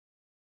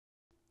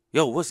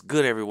Yo, what's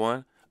good,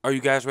 everyone? Are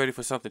you guys ready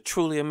for something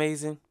truly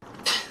amazing?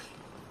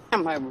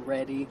 Am I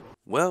ready?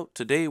 Well,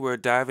 today we're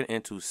diving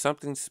into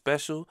something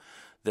special,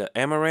 the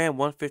Amaran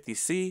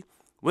 150C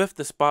with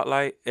the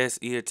Spotlight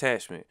SE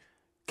attachment.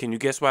 Can you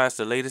guess why it's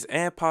the latest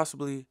and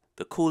possibly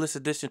the coolest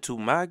addition to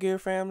my gear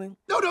family?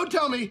 No, don't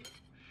tell me.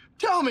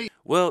 Tell me.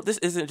 Well, this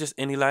isn't just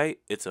any light,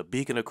 it's a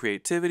beacon of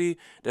creativity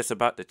that's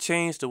about to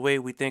change the way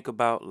we think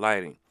about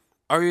lighting.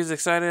 Are you as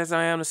excited as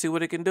I am to see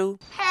what it can do?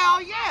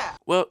 Hell yeah.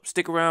 Well,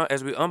 stick around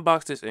as we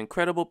unbox this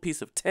incredible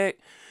piece of tech,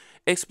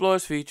 explore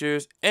its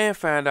features, and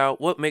find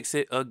out what makes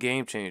it a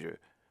game changer.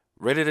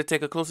 Ready to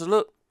take a closer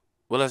look?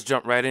 Well, let's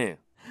jump right in.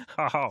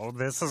 Oh,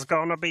 this is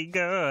gonna be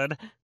good.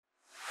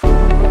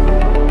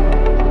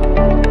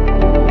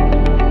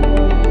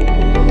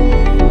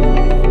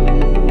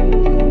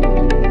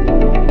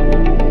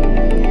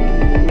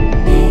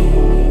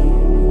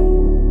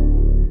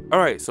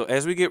 Alright, so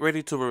as we get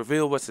ready to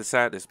reveal what's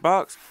inside this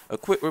box, a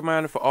quick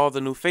reminder for all the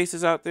new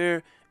faces out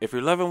there. If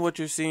you're loving what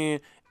you're seeing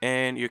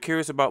and you're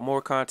curious about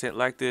more content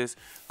like this,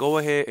 go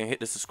ahead and hit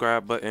the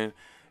subscribe button.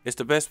 It's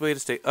the best way to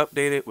stay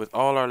updated with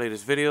all our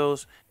latest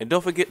videos. And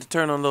don't forget to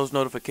turn on those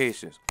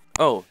notifications.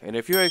 Oh, and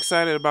if you're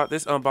excited about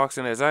this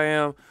unboxing as I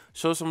am,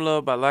 show some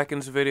love by liking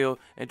this video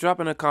and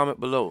dropping a comment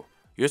below.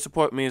 Your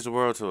support means the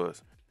world to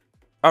us.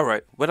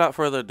 Alright, without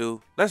further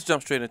ado, let's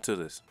jump straight into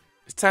this.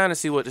 It's time to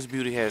see what this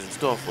beauty has in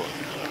store for us.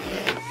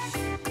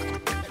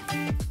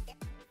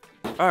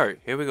 Alright,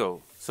 here we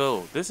go.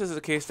 So, this is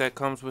the case that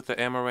comes with the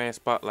Amaran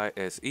Spotlight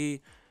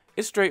SE.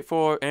 It's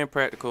straightforward and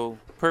practical,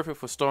 perfect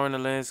for storing the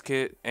lens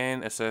kit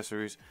and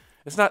accessories.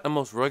 It's not the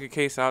most rugged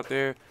case out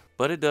there,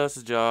 but it does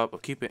the job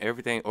of keeping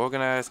everything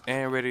organized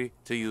and ready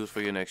to use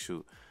for your next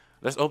shoot.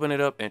 Let's open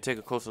it up and take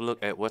a closer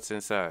look at what's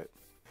inside.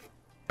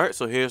 Alright,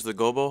 so here's the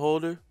Gobo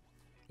holder.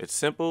 It's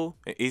simple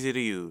and easy to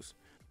use,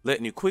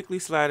 letting you quickly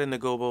slide in the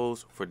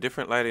Gobos for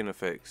different lighting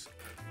effects.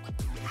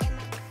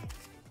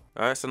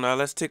 Alright, so now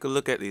let's take a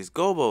look at these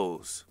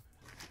Gobos.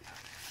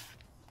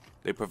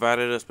 They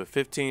provided us with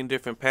 15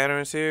 different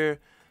patterns here,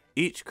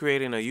 each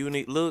creating a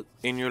unique look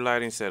in your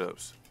lighting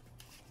setups.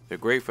 They're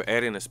great for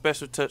adding a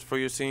special touch for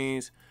your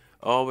scenes,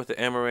 all with the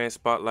Amaran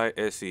Spotlight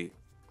SE.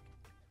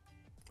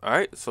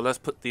 Alright, so let's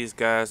put these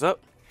guys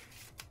up.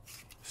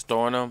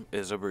 Storing them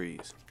is a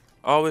breeze.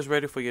 Always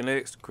ready for your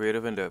next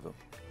creative endeavor.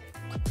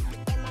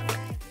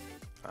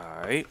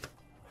 Alright.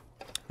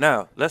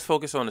 Now, let's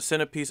focus on the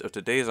centerpiece of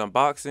today's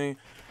unboxing,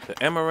 the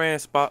Amaran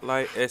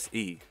Spotlight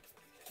SE.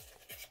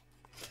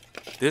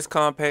 This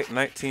compact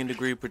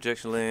 19-degree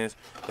projection lens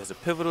is a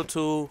pivotal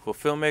tool for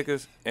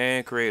filmmakers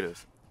and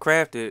creators.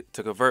 Crafted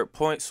to convert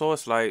point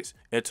source lights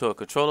into a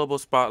controllable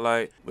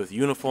spotlight with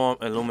uniform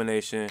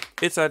illumination,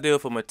 it's ideal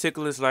for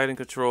meticulous lighting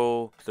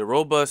control. The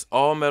robust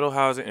all-metal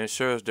housing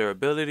ensures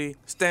durability,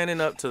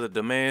 standing up to the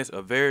demands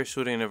of various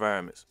shooting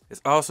environments.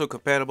 It's also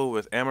compatible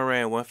with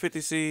Amaran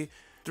 150C,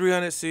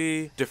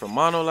 300C, different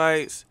mono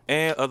lights,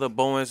 and other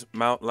Bowens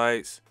mount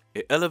lights.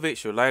 It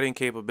elevates your lighting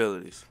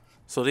capabilities.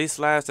 So these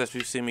slides that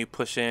you see me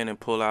push in and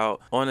pull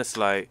out on this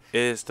light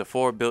is the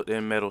 4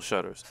 built-in metal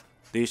shutters.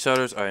 These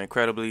shutters are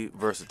incredibly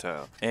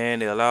versatile,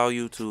 and they allow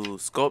you to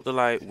sculpt the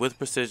light with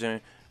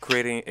precision,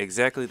 creating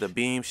exactly the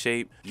beam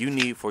shape you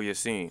need for your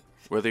scene.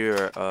 Whether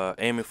you're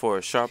aiming for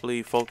a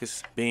sharply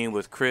focused beam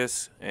with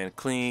crisp and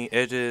clean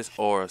edges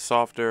or a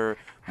softer,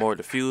 more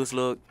diffused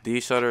look,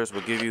 these shutters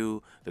will give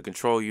you the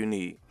control you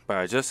need.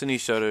 By adjusting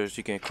these shutters,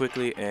 you can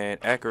quickly and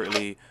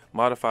accurately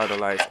modify the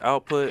light's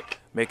output,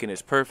 making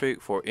it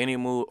perfect for any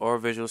mood or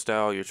visual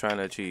style you're trying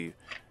to achieve.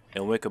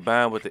 And when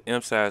combined with the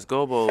M-size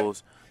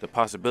Gobos, the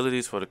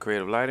possibilities for the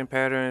creative lighting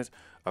patterns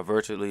are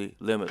virtually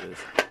limitless.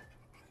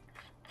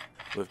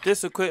 With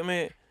this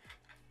equipment,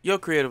 your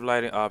creative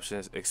lighting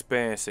options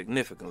expand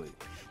significantly.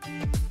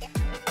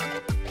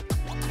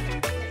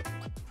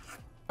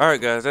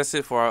 Alright guys, that's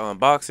it for our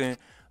unboxing.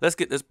 Let's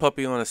get this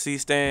puppy on a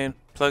C-stand,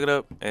 plug it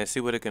up, and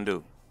see what it can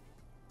do.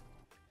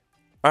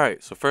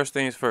 Alright, so first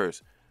things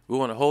first, we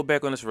want to hold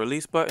back on this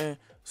release button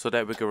so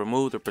that we can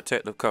remove the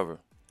protective cover.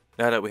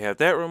 Now that we have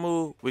that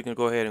removed, we can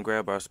go ahead and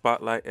grab our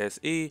Spotlight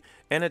SE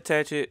and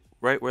attach it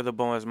right where the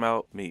Bowens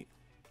mount meet.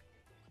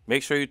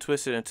 Make sure you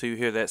twist it until you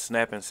hear that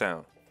snapping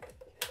sound.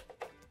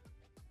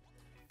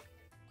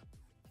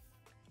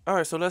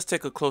 Alright, so let's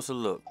take a closer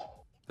look.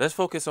 Let's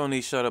focus on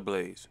these shutter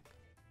blades.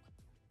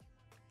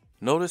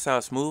 Notice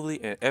how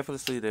smoothly and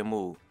effortlessly they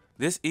move.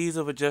 This ease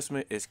of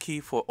adjustment is key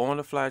for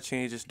on-the-fly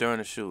changes during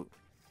the shoot.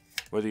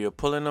 Whether you're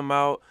pulling them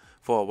out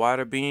for a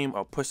wider beam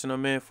or pushing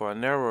them in for a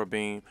narrower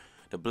beam,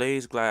 the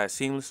blades glide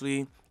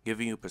seamlessly,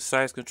 giving you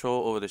precise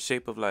control over the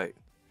shape of light.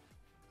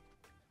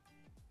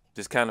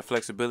 This kind of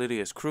flexibility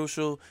is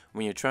crucial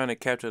when you're trying to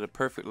capture the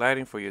perfect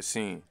lighting for your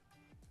scene.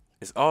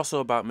 It's also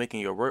about making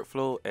your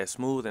workflow as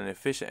smooth and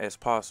efficient as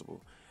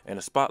possible, and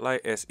the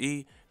Spotlight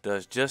SE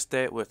does just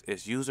that with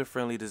its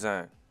user-friendly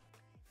design.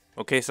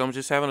 Okay, so I'm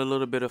just having a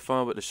little bit of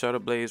fun with the shutter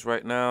blades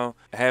right now.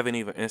 I haven't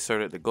even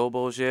inserted the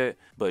Gobos yet,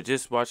 but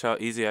just watch how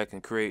easy I can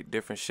create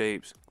different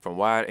shapes from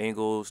wide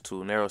angles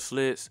to narrow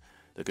slits.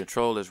 The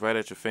control is right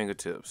at your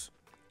fingertips.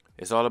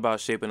 It's all about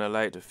shaping the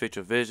light to fit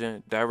your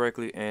vision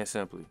directly and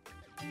simply.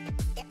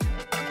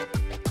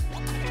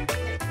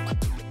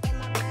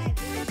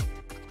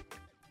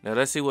 Now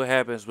let's see what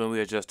happens when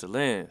we adjust the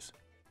lens.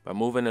 By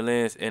moving the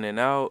lens in and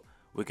out,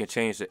 we can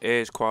change the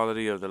edge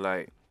quality of the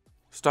light.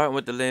 Starting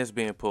with the lens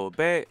being pulled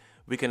back,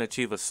 we can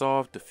achieve a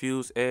soft,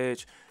 diffuse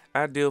edge,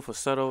 ideal for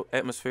subtle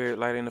atmospheric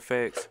lighting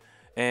effects.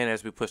 And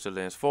as we push the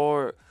lens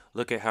forward,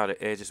 look at how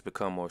the edges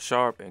become more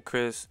sharp and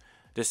crisp.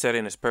 This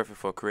setting is perfect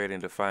for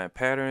creating defined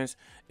patterns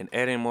and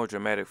adding more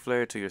dramatic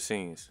flair to your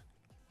scenes.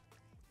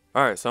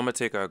 Alright, so I'm going to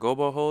take our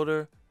Gobo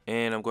holder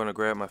and I'm going to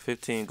grab my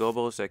 15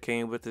 Gobos that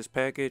came with this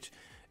package.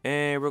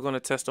 And we're going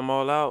to test them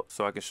all out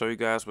so I can show you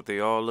guys what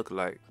they all look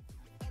like.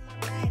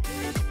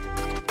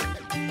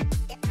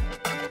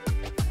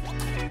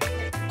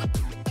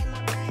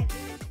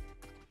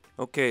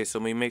 Okay, so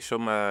let me make sure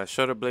my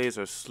shutter blades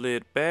are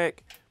slid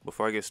back.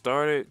 Before I get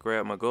started,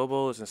 grab my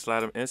Gobos and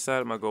slide them inside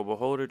of my Gobo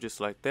holder just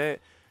like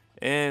that.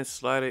 And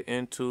slide it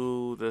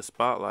into the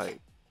spotlight.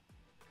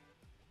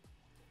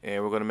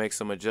 And we're going to make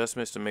some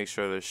adjustments to make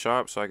sure they're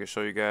sharp so I can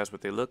show you guys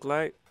what they look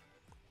like.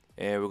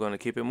 And we're going to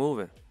keep it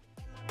moving.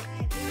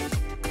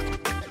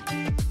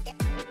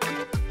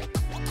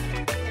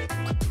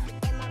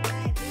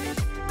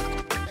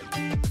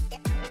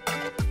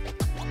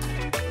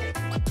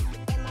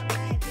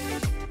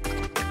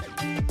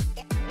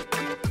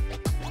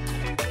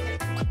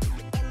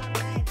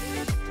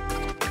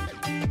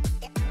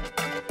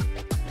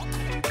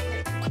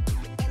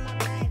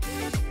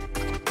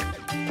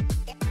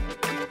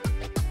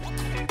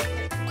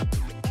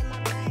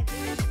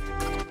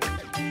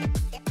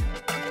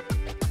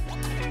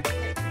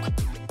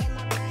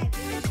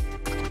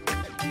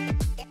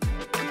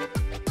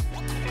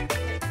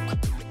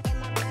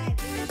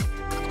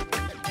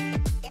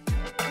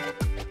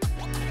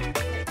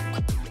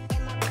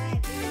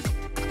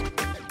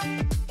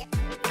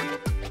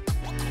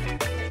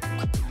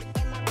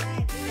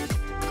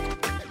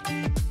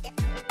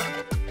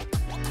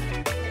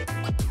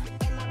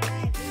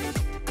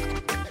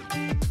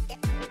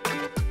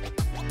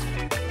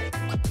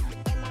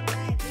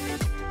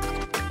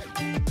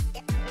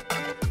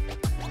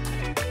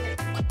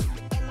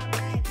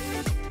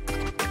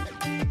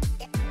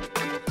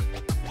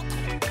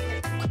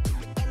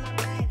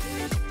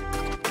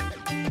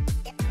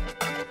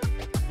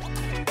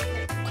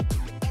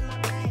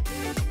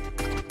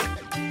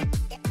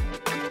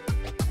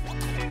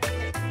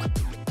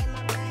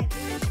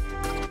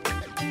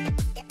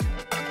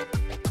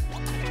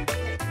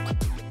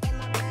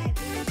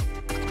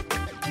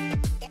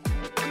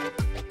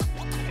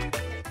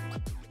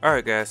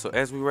 Alright guys, so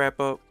as we wrap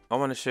up, I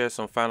want to share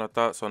some final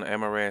thoughts on the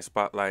Amaran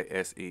Spotlight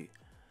SE.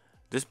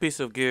 This piece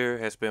of gear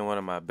has been one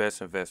of my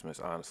best investments,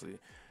 honestly.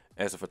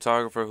 As a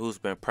photographer who's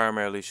been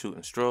primarily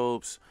shooting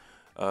strobes,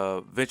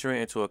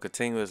 venturing into a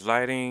continuous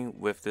lighting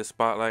with this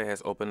spotlight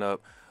has opened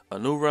up a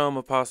new realm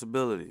of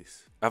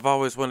possibilities. I've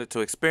always wanted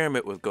to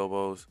experiment with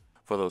Gobos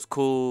for those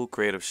cool,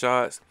 creative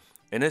shots,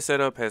 and this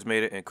setup has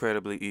made it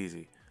incredibly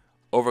easy,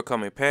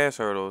 overcoming past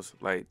hurdles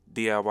like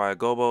DIY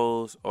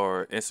Gobos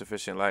or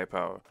insufficient light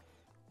power.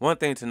 One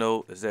thing to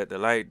note is that the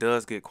light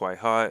does get quite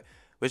hot,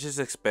 which is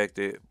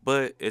expected,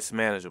 but it's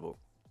manageable.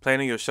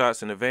 Planning your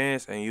shots in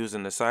advance and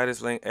using the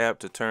Sidus Link app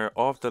to turn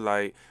off the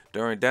light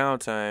during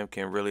downtime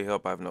can really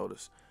help, I've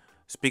noticed.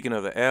 Speaking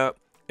of the app,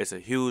 it's a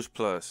huge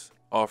plus,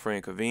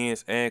 offering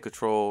convenience and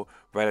control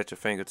right at your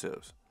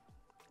fingertips.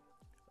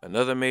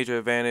 Another major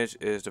advantage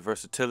is the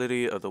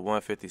versatility of the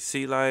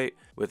 150C light.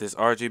 With its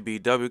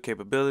RGBW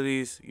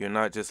capabilities, you're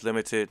not just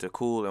limited to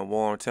cool and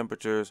warm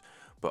temperatures,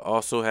 but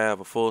also have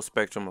a full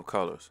spectrum of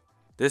colors.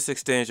 This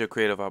extends your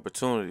creative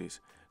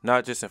opportunities,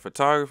 not just in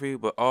photography,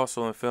 but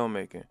also in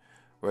filmmaking.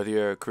 Whether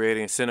you're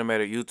creating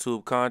cinematic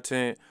YouTube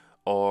content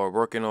or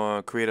working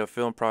on creative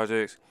film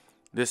projects,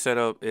 this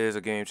setup is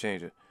a game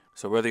changer.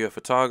 So whether you're a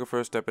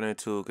photographer stepping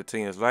into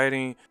continuous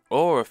lighting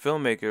or a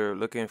filmmaker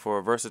looking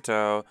for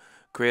versatile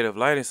creative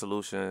lighting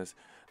solutions,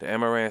 the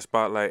Amaran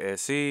Spotlight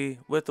SE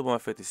with the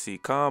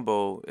 150C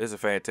combo is a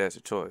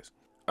fantastic choice.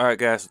 Alright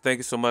guys, so thank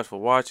you so much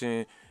for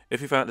watching.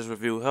 If you found this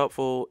review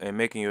helpful in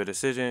making your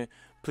decision,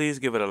 please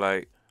give it a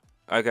like.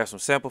 I got some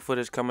sample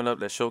footage coming up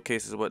that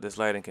showcases what this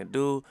lighting can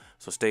do,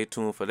 so stay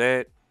tuned for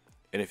that.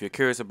 And if you're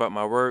curious about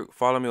my work,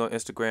 follow me on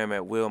Instagram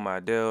at Will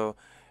Mydell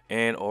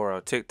and or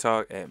on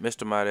TikTok at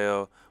Mr.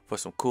 Mydell for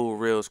some cool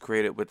reels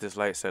created with this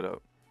light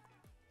setup.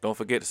 Don't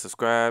forget to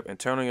subscribe and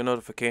turn on your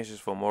notifications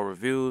for more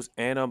reviews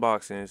and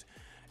unboxings.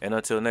 And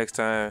until next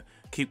time,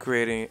 keep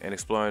creating and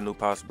exploring new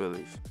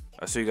possibilities.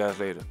 I'll see you guys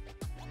later.